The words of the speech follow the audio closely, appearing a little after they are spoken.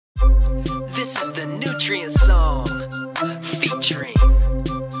This is the Nutrient Song, featuring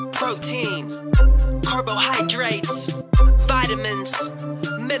protein, carbohydrates, vitamins,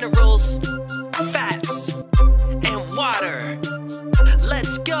 minerals, fats, and water.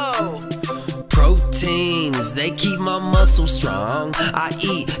 Let's go! Proteins, they keep my muscles strong. I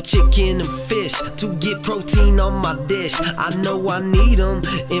eat chicken and fish to get protein on my dish. I know I need them,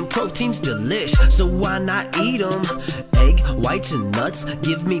 and protein's delish, so why not eat them? Egg, whites, and nuts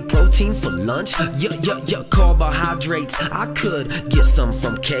give me protein for lunch. Carbohydrates, I could get some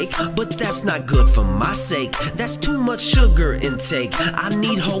from cake, but that's not good for my sake. That's too much sugar intake. I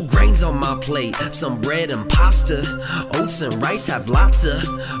need whole grains on my plate. Some bread and pasta, oats and rice have lots of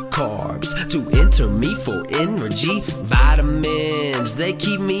carbs to enter me for energy. Vitamins, they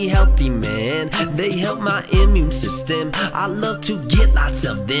keep me healthy, man. They help my immune system. I love to get lots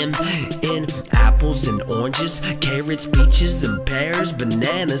of them in apples and oranges, carrots, peaches and pears,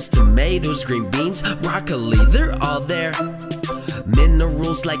 bananas, tomatoes, green beans, broccoli, they're all there.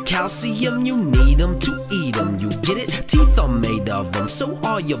 Minerals like calcium, you need them to eat them. You get it? Teeth are made of them, so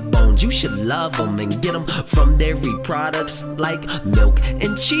all your bones, you should love them and get them from dairy products like milk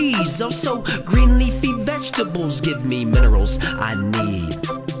and cheese. Also, green leafy vegetables give me minerals I need.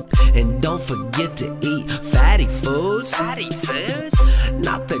 And don't forget to eat fatty foods. Fatty foods?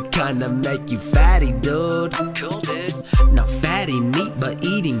 Not the kind that make you fatty, dude. Cool, dude. Not fatty meat, but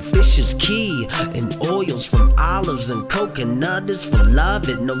eating fish is key. And oils from olives and coconut is for love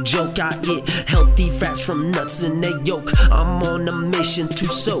it. No joke, I eat healthy fats from nuts and egg yolk. I'm on a mission to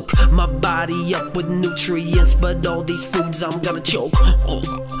soak my body up with nutrients, but all these foods I'm gonna choke. Oh,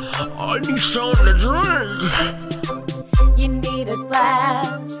 I need something to drink. You need a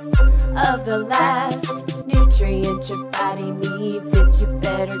glass of the last nutrient your body needs it. You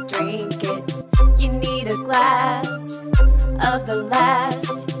better drink it. You need a glass of the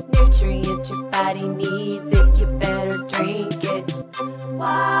last nutrient your body needs it. You better drink it.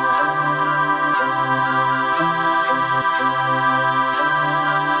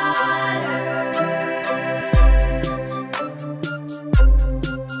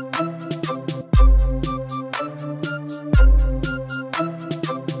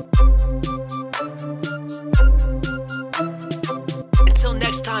 Until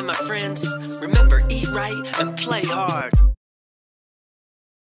next time, my friends, remember, eat right and play hard.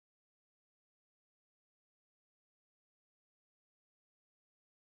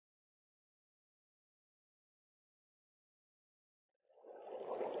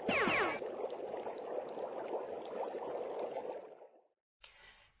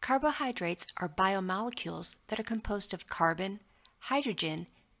 Carbohydrates are biomolecules that are composed of carbon, hydrogen,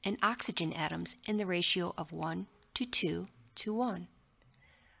 and oxygen atoms in the ratio of 1 to 2 to 1.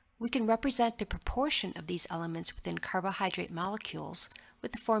 We can represent the proportion of these elements within carbohydrate molecules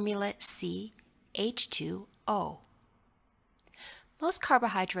with the formula CH2O. Most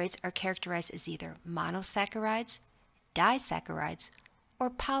carbohydrates are characterized as either monosaccharides, disaccharides, or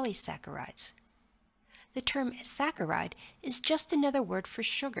polysaccharides. The term saccharide is just another word for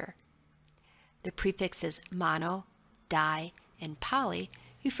sugar. The prefixes mono, di, and poly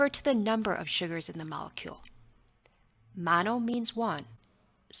refer to the number of sugars in the molecule. Mono means one,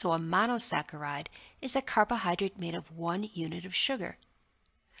 so a monosaccharide is a carbohydrate made of 1 unit of sugar.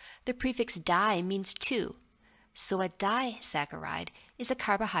 The prefix di means 2, so a disaccharide is a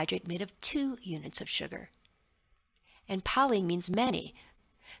carbohydrate made of 2 units of sugar. And poly means many,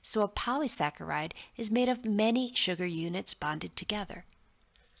 so a polysaccharide is made of many sugar units bonded together.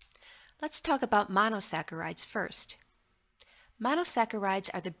 Let's talk about monosaccharides first. Monosaccharides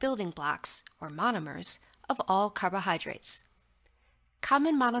are the building blocks, or monomers, of all carbohydrates.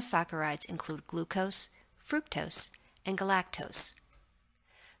 Common monosaccharides include glucose, fructose, and galactose.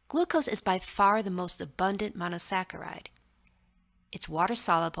 Glucose is by far the most abundant monosaccharide. It's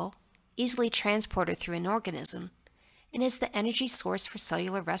water-soluble, easily transported through an organism, and is the energy source for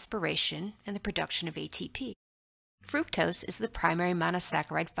cellular respiration and the production of ATP. Fructose is the primary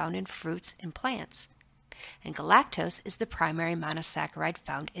monosaccharide found in fruits and plants, and galactose is the primary monosaccharide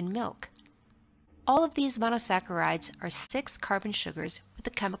found in milk. All of these monosaccharides are 6 carbon sugars with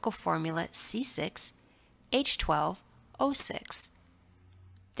the chemical formula C6H12O6.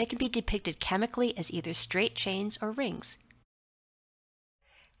 They can be depicted chemically as either straight chains or rings.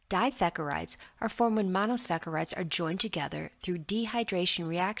 Disaccharides are formed when monosaccharides are joined together through dehydration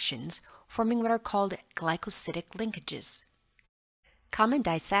reactions, forming what are called glycosidic linkages. Common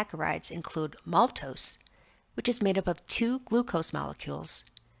disaccharides include maltose, which is made up of 2 glucose molecules,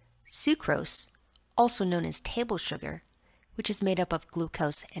 sucrose, also known as table sugar, which is made up of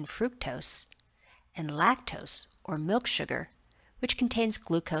glucose and fructose, and lactose, or milk sugar, which contains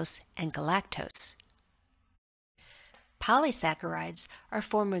glucose and galactose. Polysaccharides are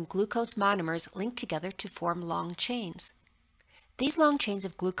formed when glucose monomers link together to form long chains. These long chains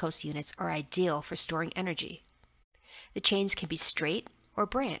of glucose units are ideal for storing energy. The chains can be straight or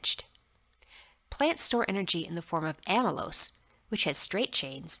branched. Plants store energy in the form of amylose, which has straight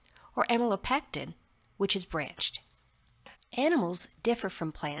chains, or amylopectin, which is branched. Animals differ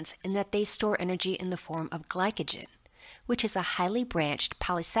from plants in that they store energy in the form of glycogen, which is a highly branched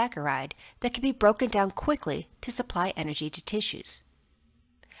polysaccharide that can be broken down quickly to supply energy to tissues.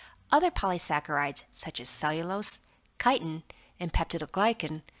 Other polysaccharides, such as cellulose, chitin, and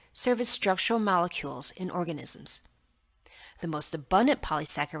peptidoglycan, serve as structural molecules in organisms. The most abundant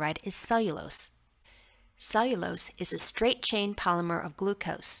polysaccharide is cellulose. Cellulose is a straight-chain polymer of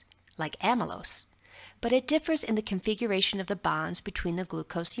glucose, like amylose, but it differs in the configuration of the bonds between the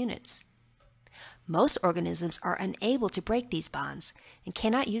glucose units. Most organisms are unable to break these bonds and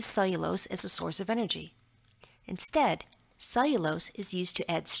cannot use cellulose as a source of energy. Instead, cellulose is used to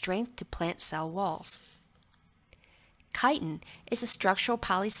add strength to plant cell walls. Chitin is a structural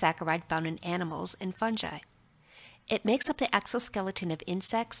polysaccharide found in animals and fungi. It makes up the exoskeleton of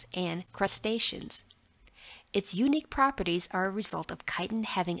insects and crustaceans. Its unique properties are a result of chitin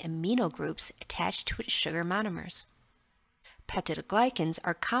having amino groups attached to its sugar monomers. Peptidoglycans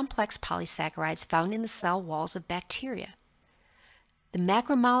are complex polysaccharides found in the cell walls of bacteria. The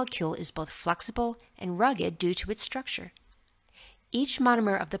macromolecule is both flexible and rugged due to its structure. Each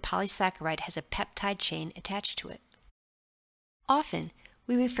monomer of the polysaccharide has a peptide chain attached to it. Often,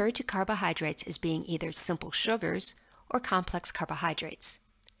 we refer to carbohydrates as being either simple sugars or complex carbohydrates.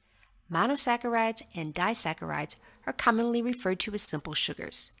 Monosaccharides and disaccharides are commonly referred to as simple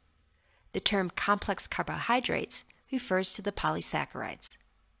sugars. The term complex carbohydrates refers to the polysaccharides.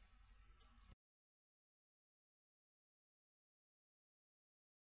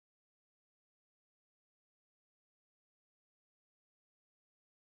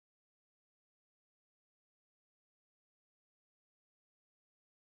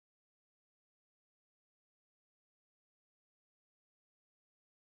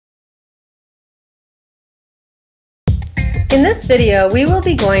 In this video, we will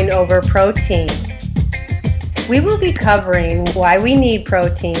be going over protein. We will be covering why we need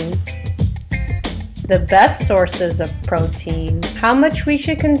protein, the best sources of protein, how much we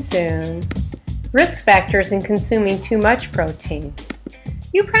should consume, risk factors in consuming too much protein.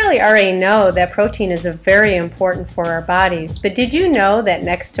 You probably already know that protein is very important for our bodies, but did you know that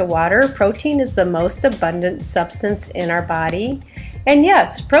next to water, protein is the most abundant substance in our body? And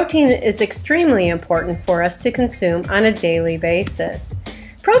yes, protein is extremely important for us to consume on a daily basis.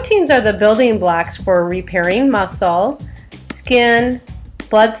 Proteins are the building blocks for repairing muscle, skin,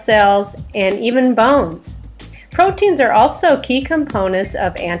 blood cells, and even bones. Proteins are also key components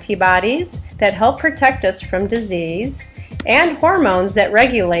of antibodies that help protect us from disease, and hormones that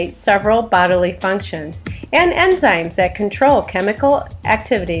regulate several bodily functions, and enzymes that control chemical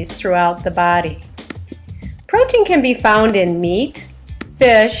activities throughout the body. Protein can be found in meat,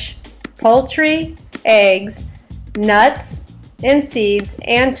 fish, poultry, eggs, nuts, and seeds,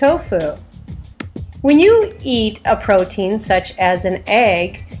 and tofu. When you eat a protein such as an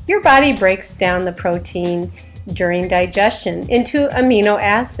egg, your body breaks down the protein during digestion into amino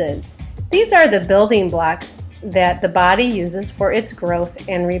acids. These are the building blocks that the body uses for its growth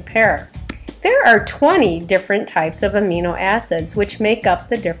and repair. There are 20 different types of amino acids which make up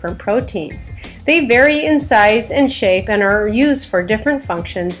the different proteins. They vary in size and shape and are used for different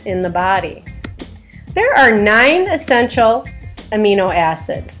functions in the body. There are 9 essential amino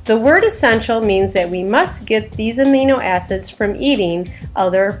acids. The word essential means that we must get these amino acids from eating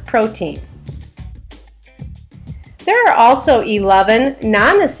other protein. There are also 11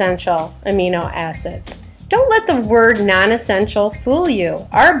 non-essential amino acids. Don't let the word non-essential fool you.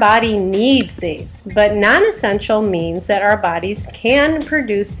 Our body needs these, but non-essential means that our bodies can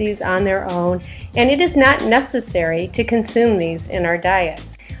produce these on their own, and it is not necessary to consume these in our diet.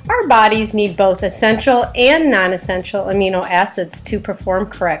 Our bodies need both essential and non-essential amino acids to perform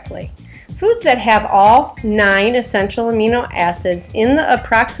correctly. Foods that have all 9 essential amino acids in the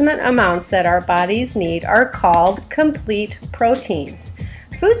approximate amounts that our bodies need are called complete proteins.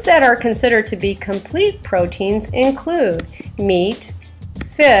 Foods that are considered to be complete proteins include meat,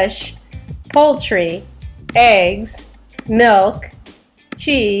 fish, poultry, eggs, milk,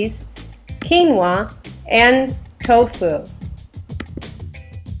 cheese, quinoa, and tofu.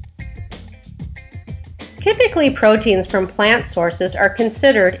 Typically, proteins from plant sources are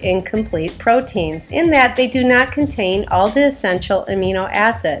considered incomplete proteins in that they do not contain all the essential amino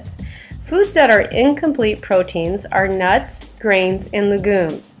acids. Foods that are incomplete proteins are nuts, grains, and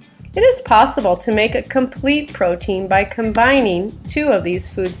legumes. It is possible to make a complete protein by combining two of these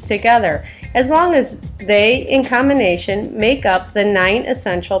foods together, as long as they, in combination, make up the 9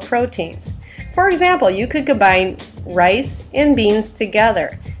 essential proteins. For example, you could combine rice and beans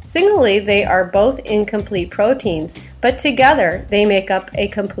together. Singly, they are both incomplete proteins, but together they make up a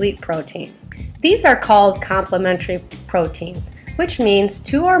complete protein. These are called complementary proteins, which means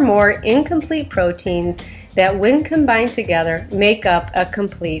 2 or more incomplete proteins that when combined together make up a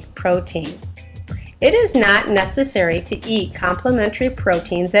complete protein. It is not necessary to eat complementary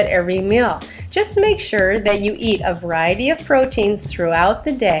proteins at every meal. Just make sure that you eat a variety of proteins throughout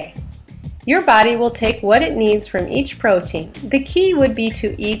the day. Your body will take what it needs from each protein. The key would be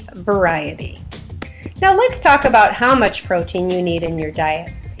to eat variety. Now let's talk about how much protein you need in your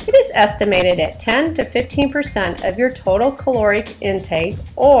diet. It is estimated at 10 to 15% of your total caloric intake,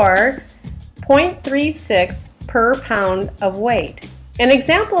 or 0.36 per pound of weight. An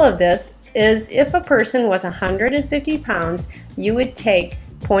example of this is if a person was 150 pounds, you would take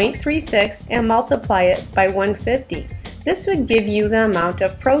 0.36 and multiply it by 150. This would give you the amount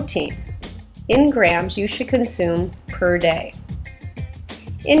of protein in grams you should consume per day.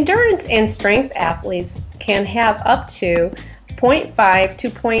 Endurance and strength athletes can have up to 0.5 to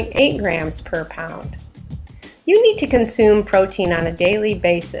 0.8 grams per pound. You need to consume protein on a daily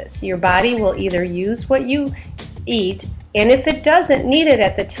basis. Your body will either use what you eat, and if it doesn't need it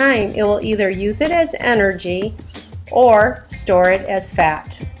at the time, it will either use it as energy or store it as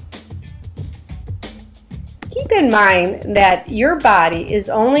fat. Keep in mind that your body is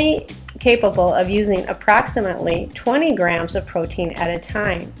only capable of using approximately 20 grams of protein at a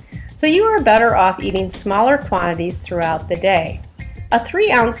time, so you are better off eating smaller quantities throughout the day. A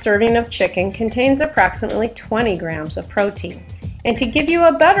 3-ounce serving of chicken contains approximately 20 grams of protein. And to give you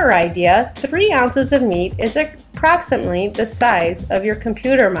a better idea, 3 ounces of meat is approximately the size of your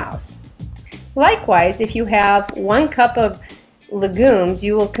computer mouse. Likewise, if you have 1 cup of legumes,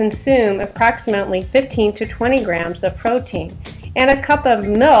 you will consume approximately 15 to 20 grams of protein. And a cup of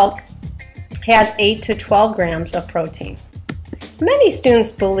milk has 8 to 12 grams of protein. Many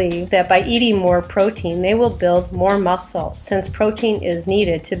students believe that by eating more protein they will build more muscle, since protein is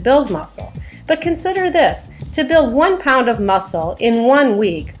needed to build muscle. But consider this, to build 1 pound of muscle in 1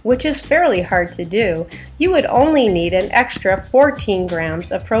 week, which is fairly hard to do, you would only need an extra 14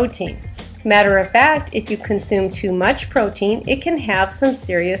 grams of protein. Matter of fact, if you consume too much protein, it can have some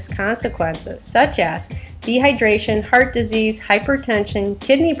serious consequences, such as dehydration, heart disease, hypertension,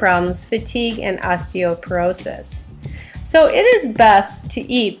 kidney problems, fatigue, and osteoporosis. So it is best to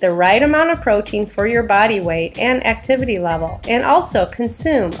eat the right amount of protein for your body weight and activity level, and also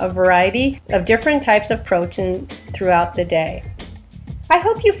consume a variety of different types of protein throughout the day. I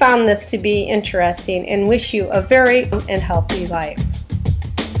hope you found this to be interesting and wish you a very and healthy life.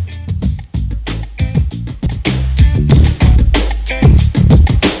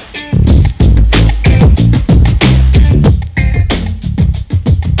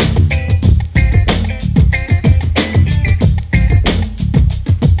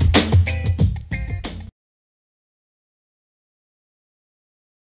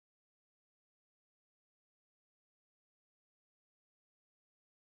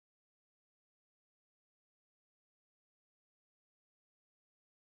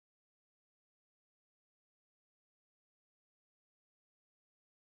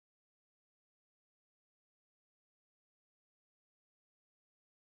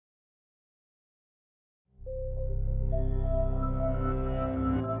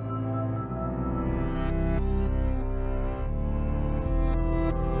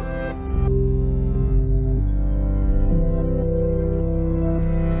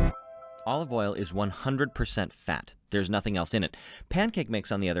 Olive oil is 100% fat. There's nothing else in it. Pancake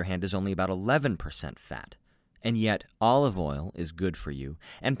mix, on the other hand, is only about 11% fat. And yet, olive oil is good for you,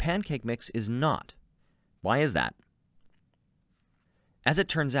 and pancake mix is not. Why is that? As it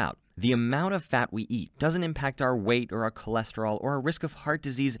turns out, the amount of fat we eat doesn't impact our weight or our cholesterol or our risk of heart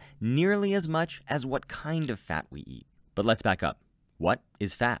disease nearly as much as what kind of fat we eat. But let's back up. What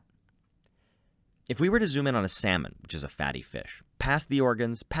is fat? If we were to zoom in on a salmon, which is a fatty fish, past the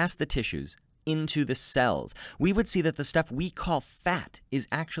organs, past the tissues, into the cells, we would see that the stuff we call fat is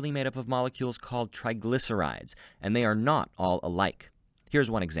actually made up of molecules called triglycerides, and they are not all alike.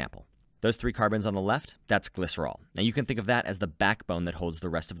 Here's one example. Those 3 carbons on the left, that's glycerol. Now you can think of that as the backbone that holds the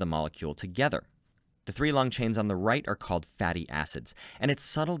rest of the molecule together. The 3 long chains on the right are called fatty acids, and it's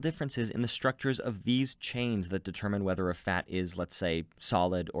subtle differences in the structures of these chains that determine whether a fat is, let's say,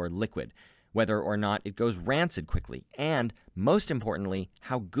 solid or liquid. whether or not it goes rancid quickly, and, most importantly,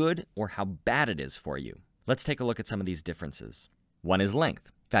 how good or how bad it is for you. Let's take a look at some of these differences. One is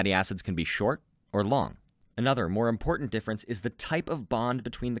length. Fatty acids can be short or long. Another, more important difference is the type of bond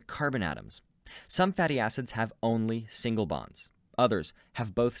between the carbon atoms. Some fatty acids have only single bonds. Others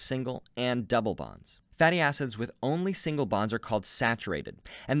have both single and double bonds. Fatty acids with only single bonds are called saturated,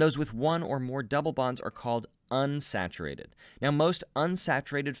 and those with one or more double bonds are called unsaturated. Now, most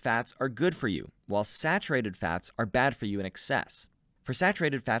unsaturated fats are good for you, while saturated fats are bad for you in excess. For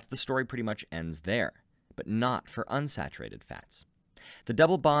saturated fats, the story pretty much ends there, but not for unsaturated fats. The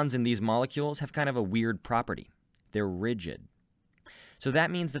double bonds in these molecules have kind of a weird property. They're rigid. So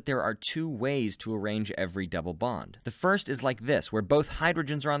that means that there are two ways to arrange every double bond. The first is like this, where both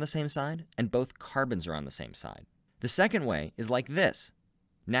hydrogens are on the same side and both carbons are on the same side. The second way is like this.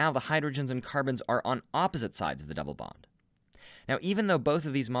 Now the hydrogens and carbons are on opposite sides of the double bond. Now, even though both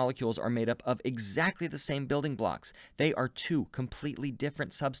of these molecules are made up of exactly the same building blocks, they are two completely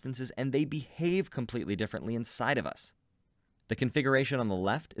different substances and they behave completely differently inside of us. The configuration on the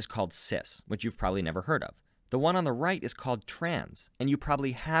left is called cis, which you've probably never heard of. The one on the right is called trans, and you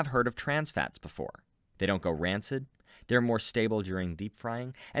probably have heard of trans fats before. They don't go rancid, they're more stable during deep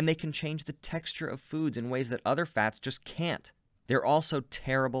frying, and they can change the texture of foods in ways that other fats just can't. They're also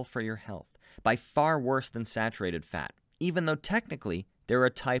terrible for your health, by far worse than saturated fat, even though technically they're a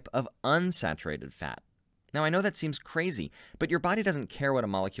type of unsaturated fat. Now, I know that seems crazy, but your body doesn't care what a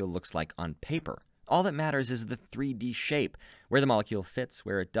molecule looks like on paper. All that matters is the 3D shape, where the molecule fits,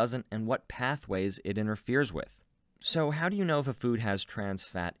 where it doesn't, and what pathways it interferes with. So how do you know if a food has trans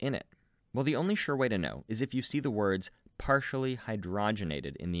fat in it? Well, the only sure way to know is if you see the words partially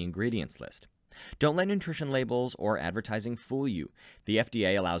hydrogenated in the ingredients list. Don't let nutrition labels or advertising fool you. The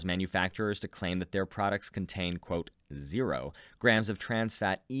FDA allows manufacturers to claim that their products contain, quote, 0 grams of trans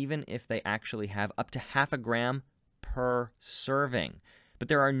fat, even if they actually have up to half a gram per serving. But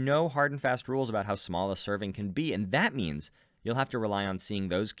there are no hard and fast rules about how small a serving can be, and that means you'll have to rely on seeing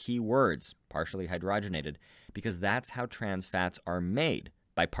those key words, partially hydrogenated, because that's how trans fats are made,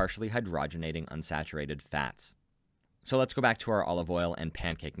 by partially hydrogenating unsaturated fats. So let's go back to our olive oil and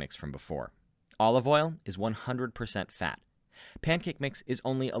pancake mix from before. Olive oil is 100% fat. Pancake mix is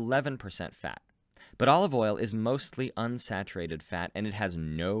only 11% fat. But olive oil is mostly unsaturated fat, and it has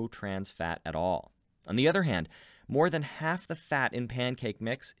no trans fat at all. On the other hand, more than half the fat in pancake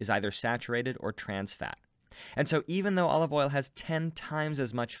mix is either saturated or trans fat. And so even though olive oil has 10 times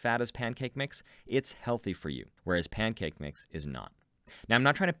as much fat as pancake mix, it's healthy for you, whereas pancake mix is not. Now, I'm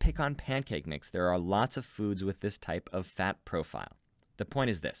not trying to pick on pancake mix. There are lots of foods with this type of fat profile. The point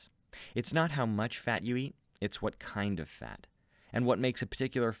is this. It's not how much fat you eat, it's what kind of fat. And what makes a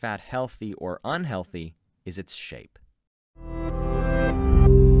particular fat healthy or unhealthy is its shape.